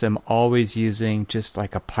almost am always using just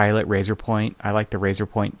like a Pilot Razor Point. I like the Razor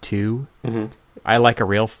Point 2. Mm-hmm. I like a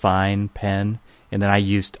real fine pen, and then I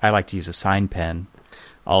like to use a sign pen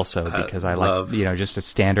also because I like just a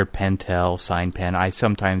standard Pentel sign pen. I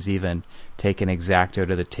sometimes even take an X-Acto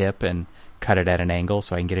to the tip and cut it at an angle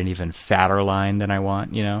so I can get an even fatter line than I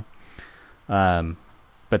want,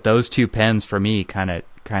 But those two pens for me kind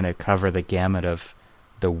of cover the gamut of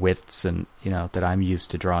the widths and that I'm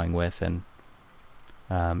used to drawing with, and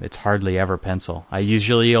it's hardly ever pencil. I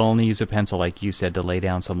usually only use a pencil, like you said, to lay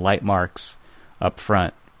down some light marks up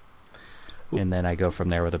front, and then I go from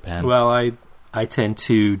there with a pen. Well, I tend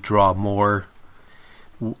to draw more.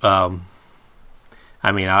 I'll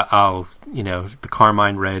the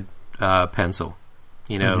Carmine red pencil,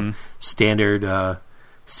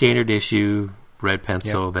 standard issue red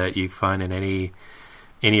pencil that you find in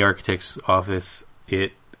any architect's office.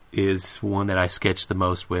 It is one that I sketch the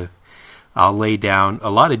most with. I'll lay down a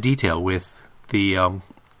lot of detail with the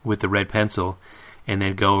red pencil, and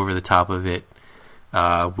then go over the top of it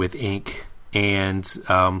with ink. And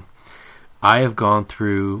I have gone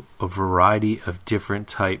through a variety of different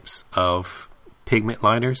types of pigment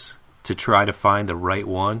liners to try to find the right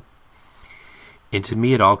one. And to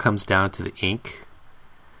me, it all comes down to the ink.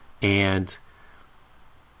 And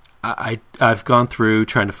I've gone through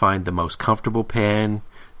trying to find the most comfortable pen,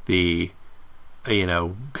 because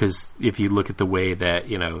if you look at the way that,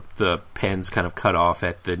 the pen's kind of cut off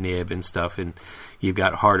at the nib and stuff, and you've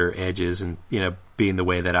got harder edges, and, being the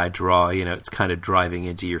way that I draw, it's kind of driving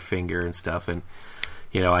into your finger and stuff. And,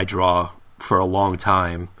 I draw for a long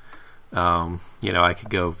time. I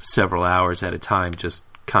could go several hours at a time, just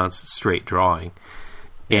constant straight drawing.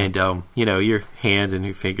 And, your hand and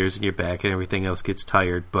your fingers and your back and everything else gets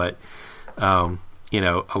tired, but, a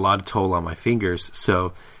lot of toll on my fingers.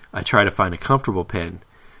 So I try to find a comfortable pen.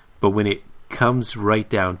 But when it comes right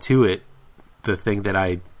down to it, the thing that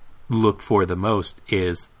I look for the most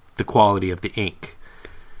is the quality of the ink.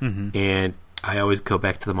 Mm-hmm. And I always go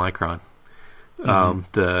back to the Micron.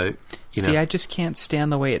 See, I just can't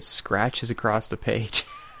stand the way it scratches across the page.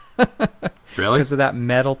 Really? Because of that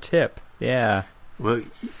metal tip. Yeah. Well,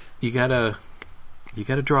 you gotta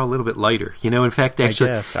draw a little bit lighter. In fact, actually,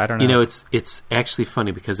 I guess. I don't know. It's actually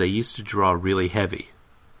funny because I used to draw really heavy,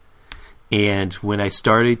 and when I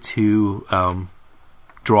started to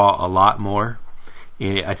draw a lot more,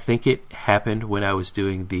 and I think it happened when I was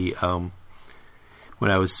doing the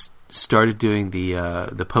started doing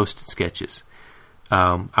the Post-it sketches.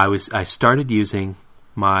 I started using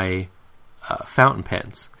my fountain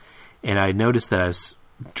pens, and I noticed that I was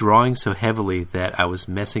drawing so heavily that I was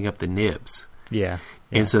messing up the nibs. Yeah.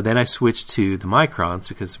 And so then I switched to the Microns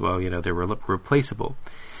because, they were replaceable.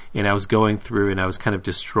 And I was going through and I was kind of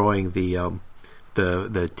destroying the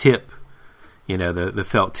tip. The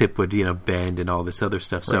felt tip would, bend and all this other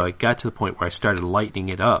stuff. So I got to the point where I started lightening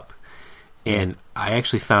it up. And I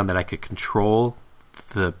actually found that I could control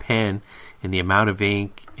the pen and the amount of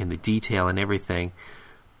ink and the detail and everything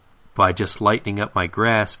by just lightening up my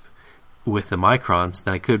grasp with the Microns.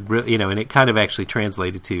 Then I could really, and it kind of actually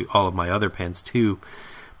translated to all of my other pens too.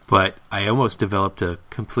 But I almost developed a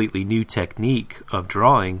completely new technique of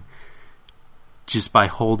drawing just by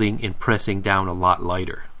holding and pressing down a lot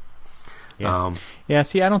lighter. Yeah.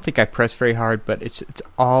 See, I don't think I press very hard, but it's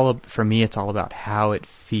all, for me, it's all about how it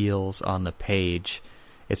feels on the page.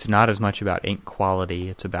 It's not as much about ink quality;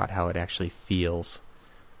 it's about how it actually feels.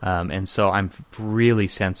 And so I'm really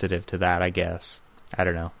sensitive to that, I guess. I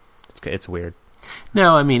don't know. It's weird.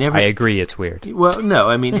 No, I mean, I agree, it's weird. Well, no,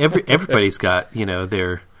 I mean, everybody's got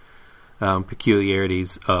their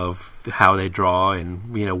peculiarities of how they draw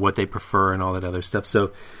and what they prefer and all that other stuff.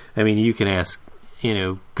 So, I mean, you can ask,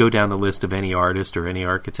 go down the list of any artist or any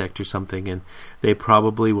architect or something, and they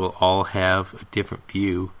probably will all have a different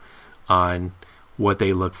view on what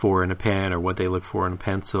they look for in a pen or what they look for in a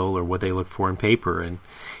pencil or what they look for in paper. And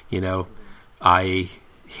I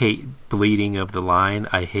hate bleeding of the line.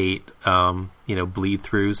 I hate bleed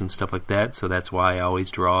throughs and stuff like that. So that's why I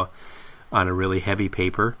always draw on a really heavy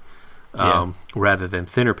paper rather than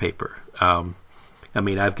thinner paper. I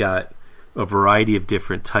mean, I've got a variety of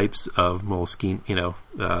different types of Moleskine,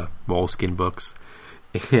 Moleskine books,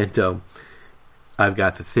 and I've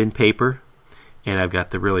got the thin paper, and I've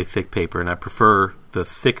got the really thick paper, and I prefer the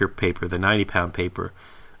thicker paper, the 90-pound paper,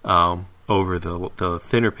 over the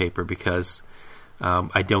thinner paper because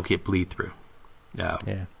I don't get bleed through. Yeah.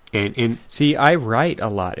 And see, I write a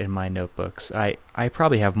lot in my notebooks. I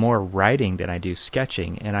probably have more writing than I do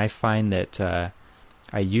sketching, and I find that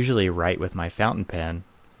I usually write with my fountain pen,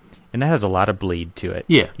 and that has a lot of bleed to it.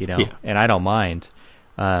 Yeah, and I don't mind.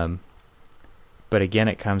 But again,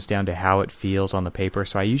 it comes down to how it feels on the paper.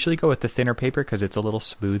 So I usually go with the thinner paper because it's a little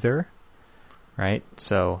smoother, right?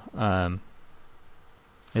 So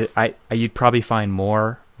you'd probably find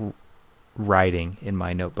more writing in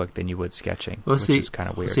my notebook than you would sketching, which is kind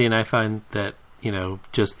of weird. See, and I find that,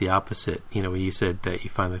 just the opposite. When you said that you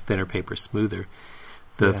find the thinner paper smoother,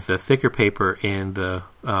 the thicker paper and the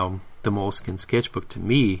Moleskine sketchbook, to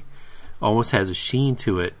me, almost has a sheen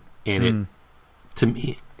to it, and it, to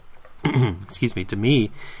me, to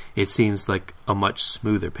me, it seems like a much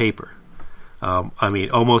smoother paper. I mean,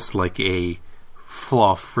 almost like a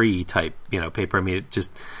flaw-free type, paper. I mean, it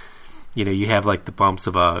just, you have like the bumps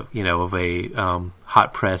of a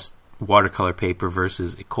hot pressed watercolor paper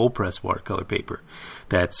versus a cold pressed watercolor paper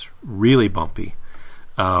that's really bumpy.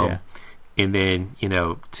 And then,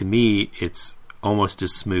 to me, it's almost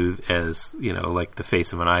as smooth as, like the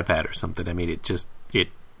face of an iPad or something. I mean,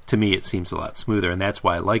 to me, it seems a lot smoother, and that's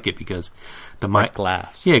why I like it, because like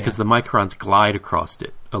glass. Yeah, because the microns glide across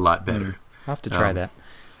it a lot better. I'll have to try that.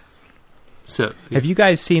 So, have you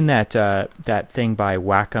guys seen that thing by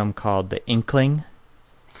Wacom called the Inkling,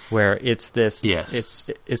 where it's this? Yes.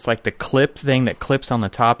 It's like the clip thing that clips on the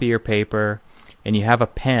top of your paper, and you have a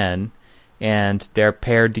pen, and they're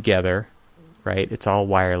paired together, right? It's all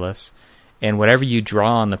wireless, and whatever you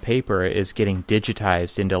draw on the paper is getting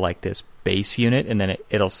digitized into like this base unit, and then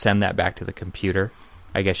it'll send that back to the computer.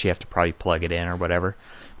 I guess you have to probably plug it in or whatever,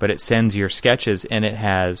 but it sends your sketches, and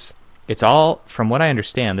it's all, from what I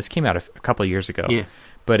understand, this came out a couple of years ago. Yeah.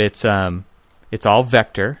 But it's all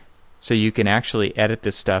vector, so you can actually edit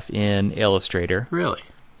this stuff in Illustrator. Really?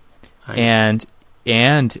 And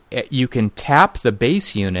you can tap the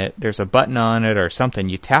base unit. There's a button on it or something.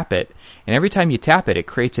 You tap it, and every time you tap it, it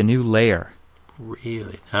creates a new layer.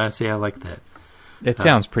 Really? See, I like that. It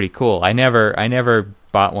sounds pretty cool. I never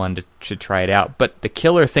bought one to try it out. But the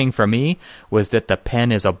killer thing for me was that the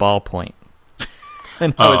pen is a ballpoint.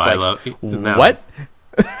 And I was like, love it. What?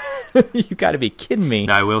 You got to be kidding me.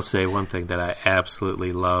 Now, I will say one thing that I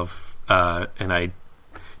absolutely love, and I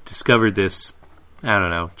discovered this, I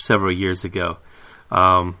don't know, several years ago.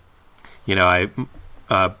 Fountain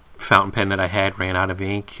pen that I had ran out of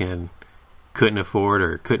ink and couldn't afford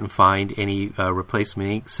or couldn't find any replacement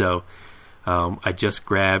ink, so I just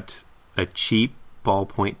grabbed a cheap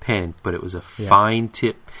ballpoint pen, but it was a fine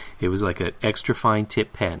tip. It was like an extra fine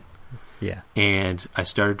tip pen. Yeah. And I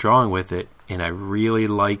started drawing with it, and I really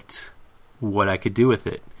liked what I could do with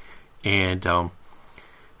it. And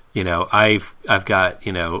I've got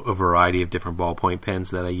a variety of different ballpoint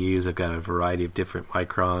pens that I use. I've got a variety of different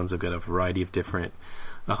microns. I've got a variety of different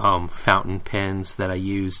fountain pens that I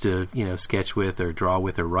use to sketch with or draw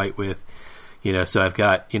with or write with. So I've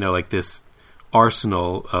got like this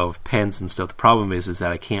arsenal of pens and stuff. The problem is that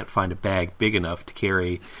I can't find a bag big enough to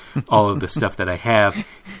carry all of the stuff that I have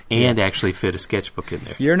and actually fit a sketchbook in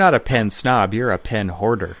there. You're not a pen snob. You're a pen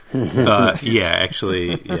hoarder. I'm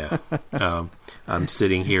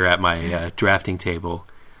sitting here at my drafting table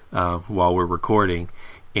while we're recording,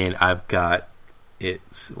 and I've got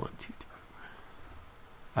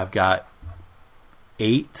I've got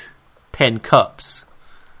 8 pen cups.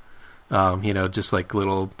 Just like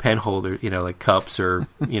little pen holder, like cups or,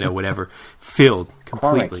 whatever, filled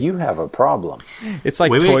completely. Cormac, you have a problem. It's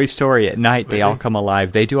like Toy Story at night. They all come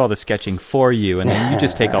alive. They do all the sketching for you, and then you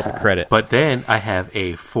just take all the credit. But then I have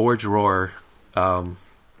a 4-drawer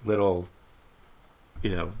little,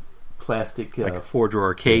 plastic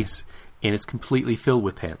 4-drawer case, and it's completely filled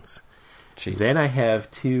with pens. Jeez. Then I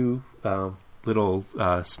have 2 little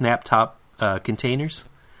snap top containers.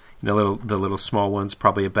 The little small ones,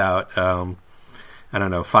 probably about 5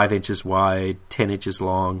 inches wide, 10 inches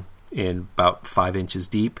long, and about 5 inches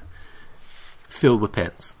deep, filled with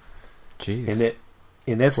pens. Jeez.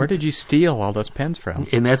 And that's where did you steal all those pens from?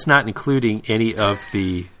 And that's not including any of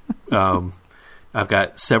the. I've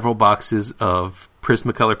got several boxes of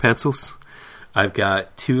Prismacolor pencils. I've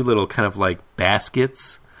got 2 little kind of like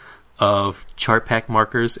baskets of Chart Pack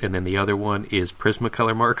markers, and then the other one is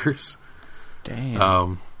Prismacolor markers.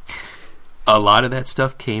 Damn. A lot of that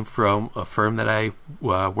stuff came from a firm that I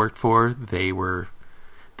worked for. They were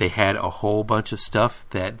they had a whole bunch of stuff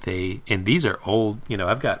that and these are old,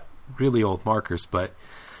 I've got really old markers, but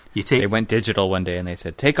they went digital one day and they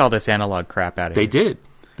said, take all this analog crap out of here.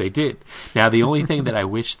 They did. Now, the only thing that I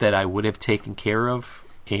wish that I would have taken care of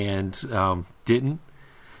and didn't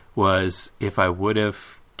was if I would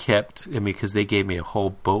have kept, because they gave me a whole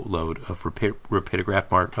boatload of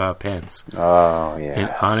rapidograph pens. Oh, yeah. And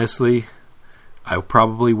honestly, I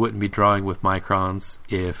probably wouldn't be drawing with microns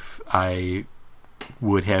if I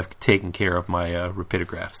would have taken care of my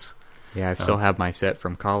rapidographs. Yeah, I still have my set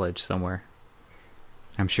from college somewhere.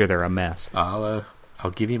 I'm sure they're a mess. I'll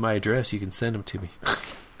give you my address. You can send them to me.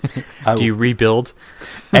 Do you rebuild?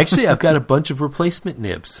 Actually, I've got a bunch of replacement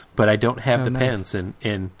nibs, but I don't have the nice. pens.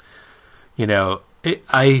 And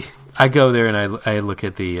I go there and I look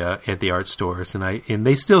at the art stores and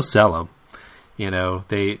they still sell them.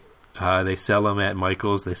 They sell them at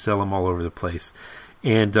Michael's. They sell them all over the place.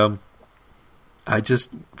 And I just,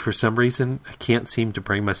 for some reason, I can't seem to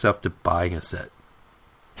bring myself to buying a set.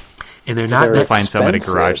 And they're not that find some at a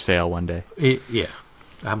garage sale one day. Yeah.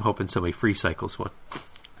 I'm hoping somebody free cycles one.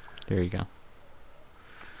 There you go.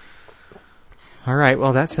 All right.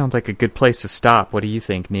 Well, that sounds like a good place to stop. What do you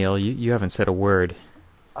think, Neil? You haven't said a word.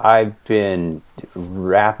 I've been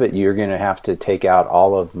rapid. You're going to have to take out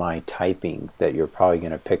all of my typing that you're probably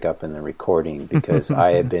going to pick up in the recording, because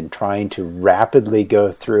I have been trying to rapidly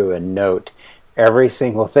go through and note every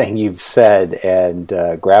single thing you've said and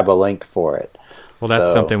grab a link for it. Well,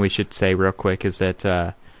 that's something we should say real quick, is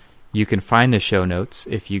that you can find the show notes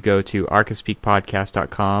if you go to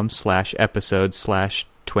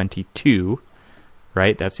archispeakpodcast.com/episode/22,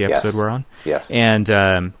 right? That's the episode we're on? Yes.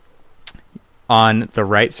 And on the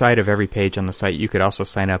right side of every page on the site, you could also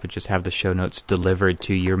sign up and just have the show notes delivered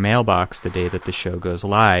to your mailbox the day that the show goes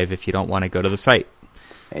live if you don't want to go to the site.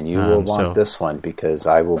 And you will want this one, because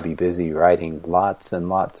I will be busy writing lots and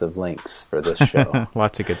lots of links for this show.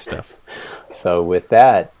 Lots of good stuff. So with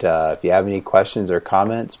that, if you have any questions or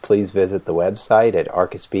comments, please visit the website at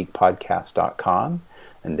archispeakpodcast.com.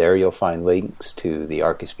 And there you'll find links to the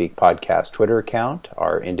Archispeak Podcast Twitter account,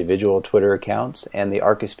 our individual Twitter accounts, and the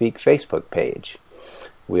Archispeak Facebook page.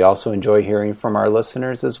 We also enjoy hearing from our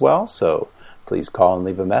listeners as well, so please call and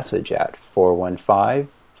leave a message at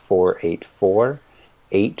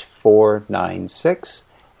 415-484-8496,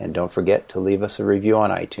 and don't forget to leave us a review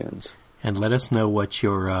on iTunes. And let us know what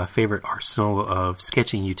your favorite arsenal of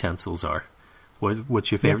sketching utensils are.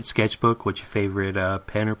 What's your favorite sketchbook? What's your favorite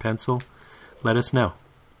pen or pencil? Let us know.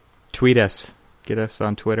 Tweet us. Get us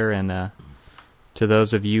on Twitter. And to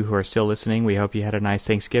those of you who are still listening, we hope you had a nice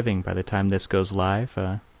Thanksgiving by the time this goes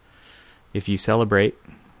live. If you celebrate,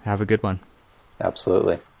 have a good one.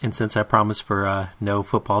 Absolutely. And since I promised for no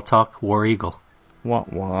football talk, War Eagle. Wah,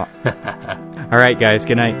 wah. All right, guys.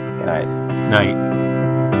 Good night. Good night. Night.